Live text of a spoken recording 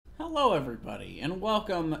Hello everybody, and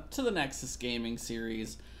welcome to the Nexus Gaming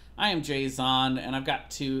series. I am Jay Zahn, and I've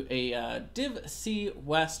got a Div C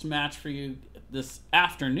West match for you this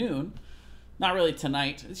afternoon. Not really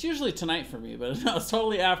tonight. It's usually tonight for me, but no, it's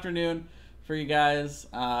totally afternoon for you guys.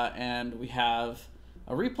 And we have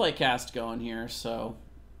a replay cast going here, so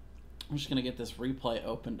I'm just going to get this replay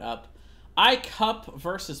opened up. Icup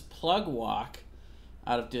versus Plugwalk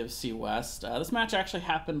out of Div C West. This match actually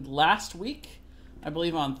happened last week, I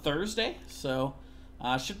believe on Thursday, so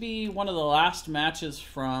should be one of the last matches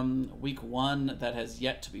from week 1 that has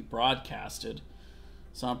yet to be broadcasted.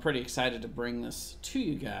 So I'm pretty excited to bring this to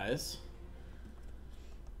you guys.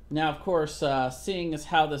 Now, of course, seeing as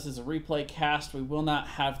how this is a replay cast, we will not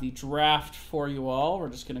have the draft for you all. We're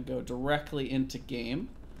just going to go directly into game.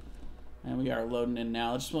 And we are loading in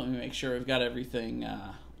now. Just want to make sure we've got everything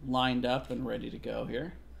lined up and ready to go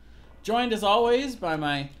here. Joined, as always, by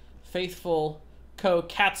my faithful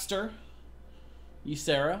co-catster,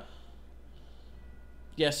 Sarah.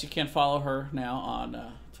 Yes, you can follow her now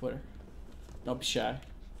on Twitter. Don't be shy.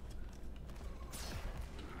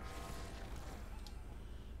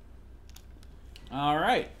 All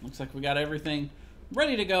right, looks like we got everything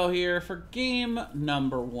ready to go here for game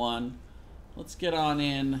number 1. Let's get on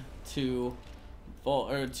in to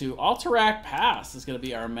Alterac Pass is going to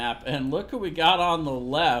be our map, and look who we got on the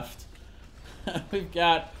left. We've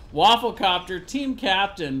got Wafflecopter, team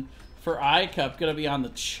captain for Icup, going to be on the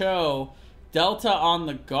Cho. Delta on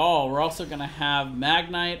the Gaul. We're also going to have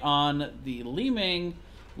Magnite on the Liming,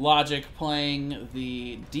 Logic playing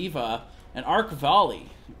the Diva, and Arc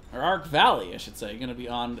Valley, I should say, going to be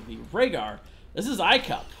on the Rhaegar. This is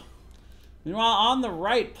Icup. Meanwhile, on the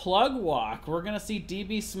right, Plugwalk, we're going to see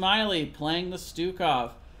DB Smiley playing the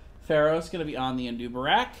Stukov. Pharaoh's going to be on the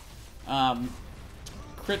Endubarak.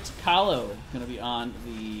 Crit Kahlo going to be on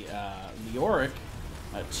the Yorick.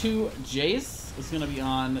 2 Jace is going to be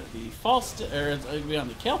on the Falstad, or it's going to be on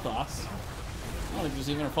the Kael'thas. I don't think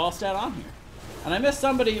there's even a Falstad on here. And I missed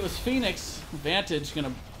somebody. It was Phoenix. Vantage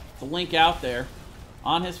going to link out there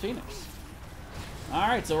on his Phoenix. All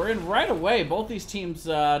right, so we're in right away. Both these teams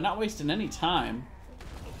not wasting any time.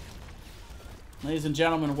 Ladies and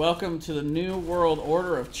gentlemen, welcome to the New World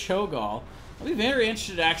Order of Cho'Gall. I'll be very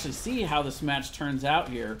interested to actually see how this match turns out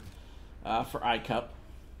here for Icup.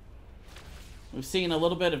 We've seen a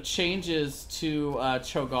little bit of changes to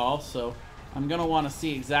Cho'Gall, so I'm going to want to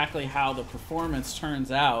see exactly how the performance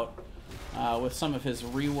turns out with some of his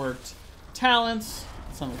reworked talents,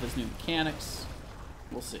 some of his new mechanics.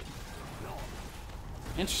 We'll see.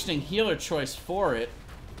 Interesting healer choice for it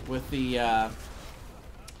with the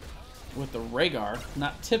Rhaegar.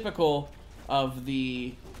 Not typical of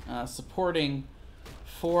the supporting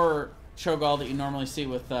for Cho'Gall that you normally see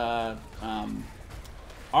with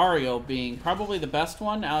Ariel being probably the best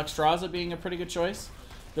one, Alexstrasza being a pretty good choice.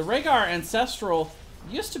 The Rhaegar Ancestral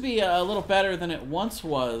used to be a little better than it once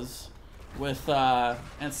was, with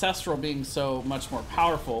Ancestral being so much more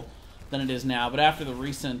powerful than it is now, but after the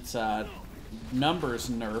recent numbers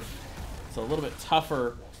nerf, it's a little bit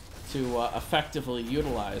tougher to effectively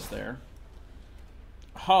utilize there.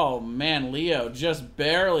 Oh man, Leo just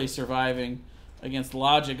barely surviving against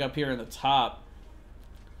Logic up here in the top.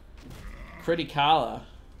 Criticola.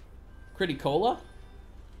 Criticola?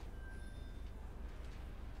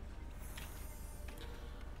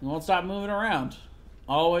 You won't stop moving around.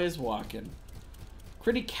 Always walking.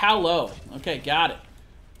 Criticalo. Okay, got it.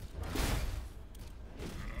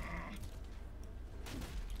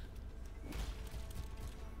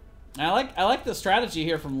 I like the strategy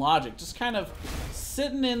here from Logic, just kind of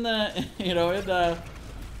sitting in the, you know, in the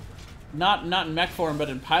not in mech form but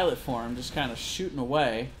in pilot form, just kind of shooting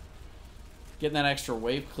away, getting that extra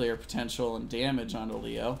wave clear potential and damage onto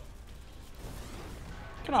Leo.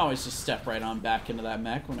 Can always just step right on back into that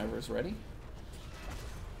mech whenever it's ready.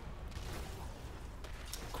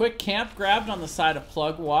 Quick camp grabbed on the side of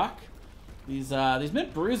Plugwalk. These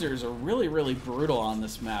mid bruisers are really brutal on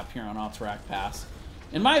this map here on Alterac Pass.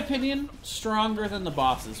 In my opinion, stronger than the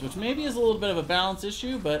bosses, which maybe is a little bit of a balance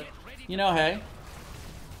issue, but, you know, hey.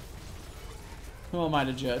 Who am I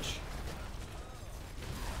to judge?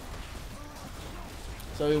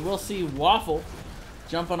 So we will see Waffle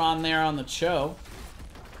jumping on there on the Cho.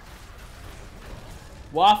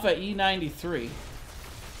 Waffa E93.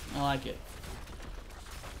 I like it.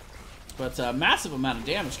 But a massive amount of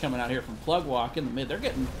damage coming out here from Plugwalk in the mid. They're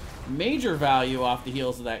getting major value off the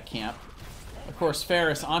heels of that camp. Of course,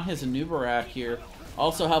 Ferris on his Endubarak here,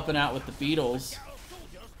 also helping out with the Beetles,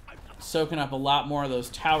 soaking up a lot more of those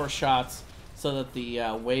tower shots so that the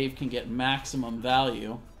wave can get maximum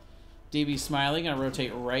value. DB Smiley going to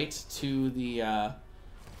rotate right to the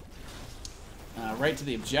right to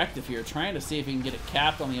the objective here, trying to see if he can get it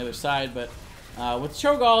capped on the other side. But with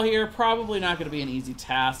Cho'Gall here, probably not going to be an easy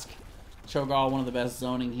task. Cho'Gall, one of the best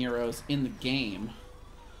zoning heroes in the game.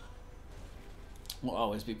 Will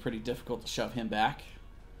always be pretty difficult to shove him back.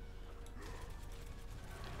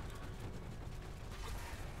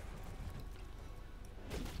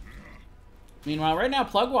 Meanwhile, right now,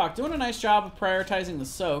 Plugwalk doing a nice job of prioritizing the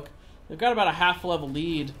soak. They've got about a half-level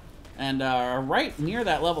lead and are right near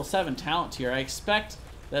that level 7 talent tier. I expect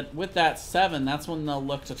that with that 7, that's when they'll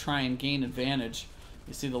look to try and gain advantage.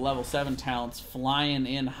 You see the level 7 talents flying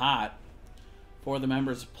in hot for the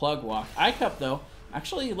members of Plugwalk. Icup, though,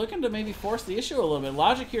 actually looking to maybe force the issue a little bit.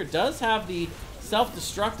 Logic here does have the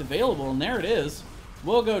self-destruct available, and there it is.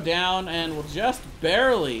 Will go down and will just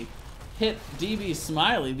barely hit DB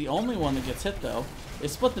Smiley. The only one that gets hit, though. They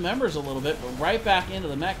split the members a little bit, but right back into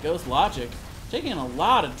the mech goes Logic. Taking a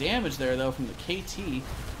lot of damage there, though, from the KT.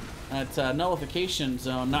 That nullification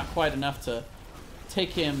zone, not quite enough to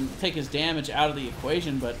take his damage out of the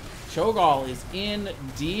equation, but Cho'Gall is in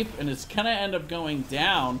deep, and it's going to end up going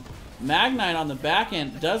down. Magnite on the back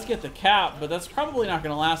end does get the cap, but that's probably not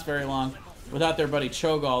going to last very long without their buddy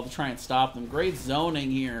Cho'Gall to try and stop them. Great zoning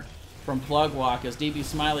here from Plugwalk as DB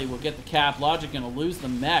Smiley will get the cap. Logic going to lose the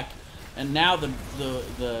mech, and now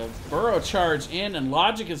the burrow charge in, and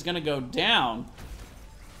Logic is going to go down.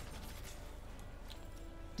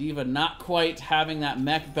 Diva not quite having that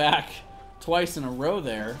mech back twice in a row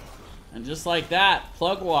there. And just like that,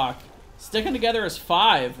 Plugwalk sticking together as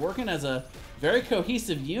 5, working as a very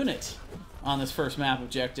cohesive unit on this first map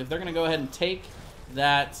objective. They're going to go ahead and take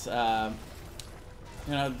that,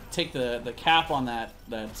 take the cap on that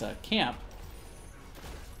camp.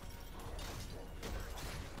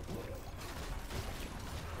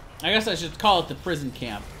 I guess I should call it the prison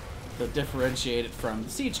camp to differentiate it from the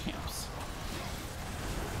siege camps.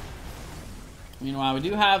 Meanwhile, we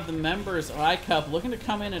do have the members of Icup looking to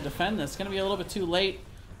come in and defend this. It's going to be a little bit too late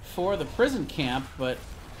for the prison camp, but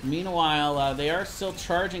meanwhile, they are still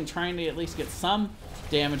charging, trying to at least get some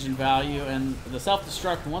damage and value, and the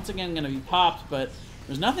self-destruct once again going to be popped, but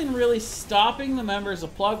there's nothing really stopping the members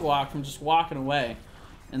of Plugwalk from just walking away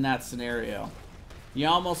in that scenario. You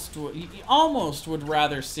almost would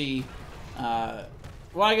rather see, well,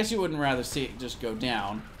 I guess you wouldn't rather see it just go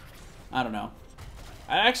down. I don't know.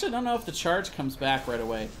 I actually don't know if the charge comes back right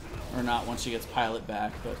away or not once she gets pilot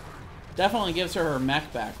back, but definitely gives her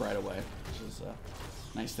mech back right away, which is a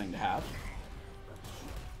nice thing to have.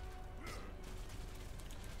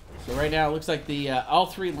 So right now it looks like the all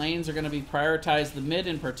 3 lanes are going to be prioritized. The mid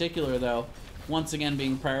in particular, though, once again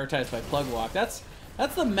being prioritized by Plugwalk. That's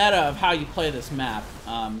the meta of how you play this map.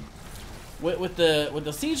 With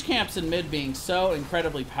the siege camps in mid being so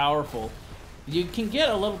incredibly powerful, you can get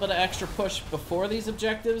a little bit of extra push before these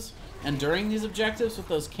objectives and during these objectives with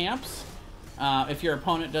those camps if your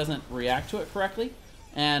opponent doesn't react to it correctly,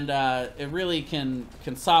 and it really can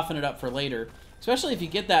soften it up for later, especially if you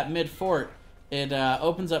get that mid fort. It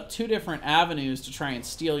opens up 2 different avenues to try and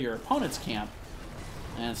steal your opponent's camp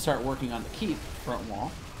and start working on the keep front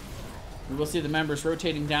wall. We will see the members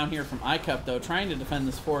rotating down here from Icup, though, trying to defend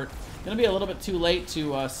this fort. Going to be a little bit too late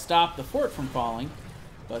to stop the fort from falling,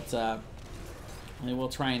 but they will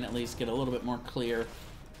try and at least get a little bit more clear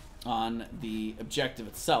on the objective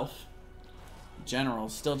itself.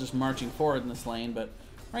 General's still just marching forward in this lane, but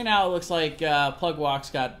right now it looks like Plugwalk's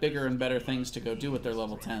got bigger and better things to go do with their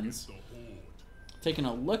level 10s. Taking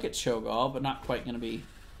a look at Cho'Gall, but not quite going to be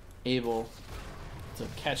able to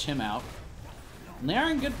catch him out. And they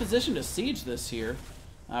are in good position to siege this here.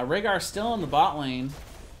 Rhaegar still in the bot lane.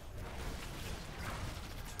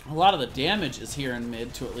 A lot of the damage is here in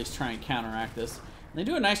mid to at least try and counteract this. And they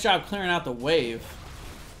do a nice job clearing out the wave.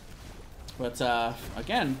 But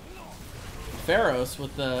again, Pharaohs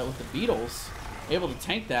with the beetles able to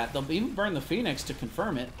tank that. They'll even burn the Phoenix to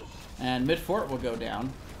confirm it, and mid fort will go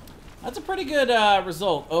down. That's a pretty good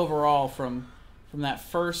result overall from that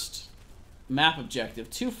first map objective.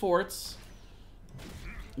 2 forts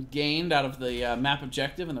gained out of the map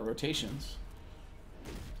objective and the rotations.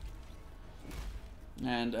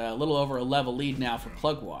 And a little over a level lead now for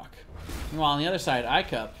Plugwalk. Meanwhile, on the other side,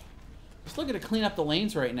 Icup just looking to clean up the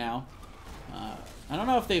lanes right now. I don't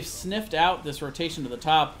know if they've sniffed out this rotation to the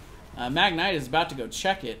top. Magnite is about to go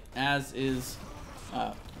check it, as is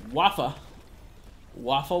Wafa.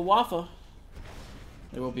 Wafa.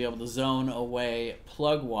 They will be able to zone away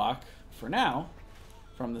Plugwalk for now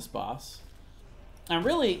from this boss. And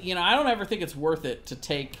really, you know, I don't ever think it's worth it to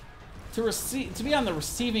be on the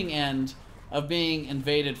receiving end of being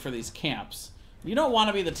invaded for these camps. You don't want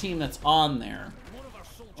to be the team that's on there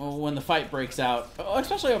when the fight breaks out,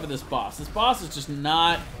 especially over this boss. This boss is just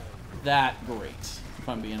not that great, if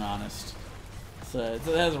I'm being honest. So it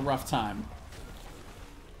has a rough time.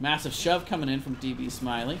 Massive shove coming in from DB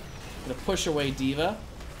Smiley. Gonna push away Diva.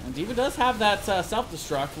 And Diva does have that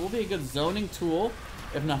self-destruct. Will be a good zoning tool,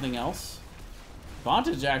 if nothing else.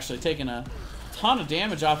 Vantage actually taking a ton of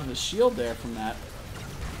damage off of his shield there from that.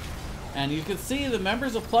 And you can see the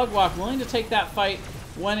members of Plugwalk willing to take that fight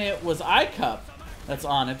when it was Icup that's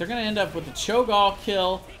on it. They're going to end up with the Cho'Gall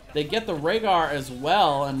kill. They get the Rhaegar as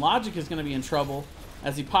well, and Logic is going to be in trouble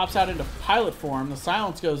as he pops out into pilot form. The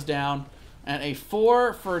silence goes down, and a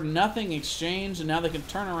 4-for-0 exchange, and now they can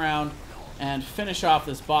turn around and finish off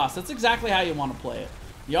this boss. That's exactly how you want to play it.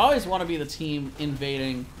 You always want to be the team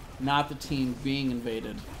invading, not the team being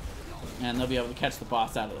invaded. And they'll be able to catch the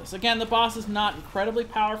boss out of this. Again, the boss is not incredibly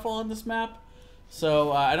powerful on this map,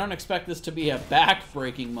 so I don't expect this to be a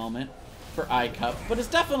back-breaking moment for Icup, but it's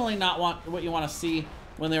definitely not what you want to see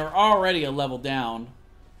when they were already a level down,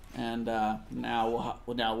 and now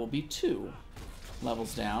we'll be 2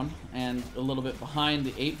 levels down, and a little bit behind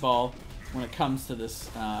the 8-ball when it comes to this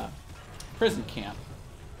prison camp.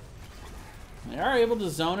 They are able to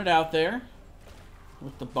zone it out there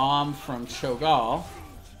with the bomb from Cho'Gall.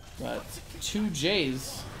 But 2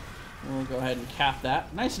 J's will go ahead and cap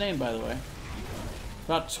that. Nice name, by the way.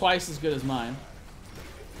 About twice as good as mine.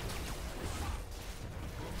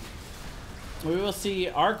 We will see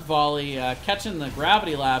Arc Volley catching the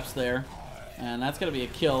gravity lapse there. And that's going to be a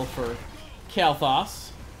kill for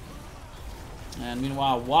Kael'thas. And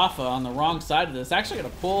meanwhile, Wafa on the wrong side of this. Actually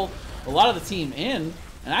going to pull a lot of the team in.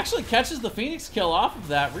 And actually catches the Phoenix kill off of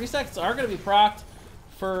that. Resets are going to be procced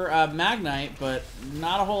for Magnite, but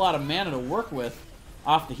not a whole lot of mana to work with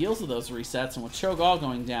off the heels of those resets, and with Cho'Gall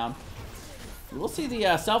going down, we'll see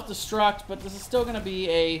the self-destruct, but this is still going to be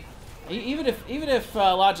a... Even if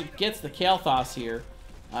Logic gets the Kael'thas here,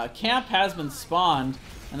 camp has been spawned,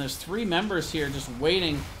 and there's 3 members here just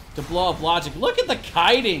waiting to blow up Logic. Look at the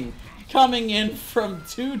kiting coming in from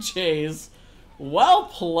 2 J's. Well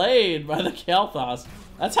played by the Kael'thas.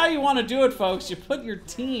 That's how you want to do it, folks. You put your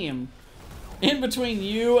team in between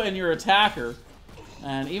you and your attacker.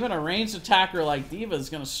 And even a ranged attacker like Diva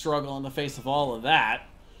is going to struggle in the face of all of that.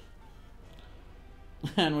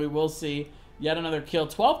 And we will see yet another kill.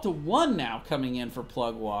 12-1 now coming in for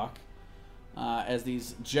Plugwalk. As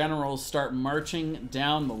these generals start marching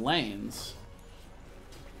down the lanes.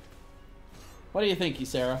 What do you think,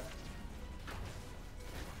 Ysera?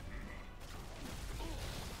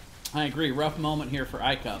 I agree. Rough moment here for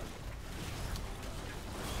Icup.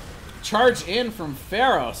 Charge in from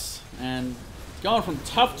Pharos, and going from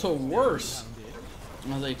tough to worse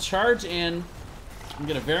as they charge in and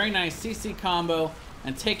get a very nice CC combo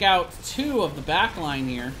and take out 2 of the backline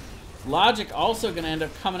here. Logic also going to end up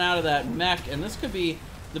coming out of that mech, and this could be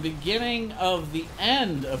the beginning of the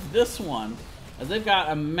end of this one, as they've got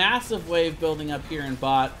a massive wave building up here in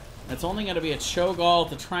bot. It's only going to be a Cho'Gall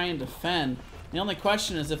to try and defend. The only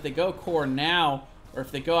question is if they go core now, or if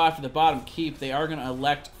they go after the bottom keep, they are going to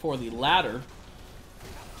elect for the latter.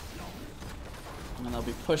 And they'll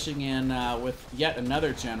be pushing in with yet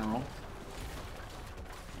another general.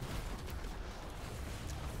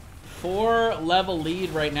 4-level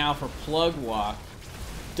lead right now for Plugwalk.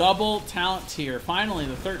 Double talent tier. Finally,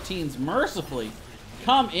 the 13s mercifully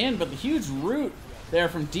come in, but the huge root there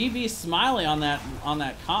from DB Smiley on that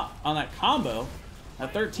combo.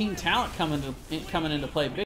 That 13 talent coming into play.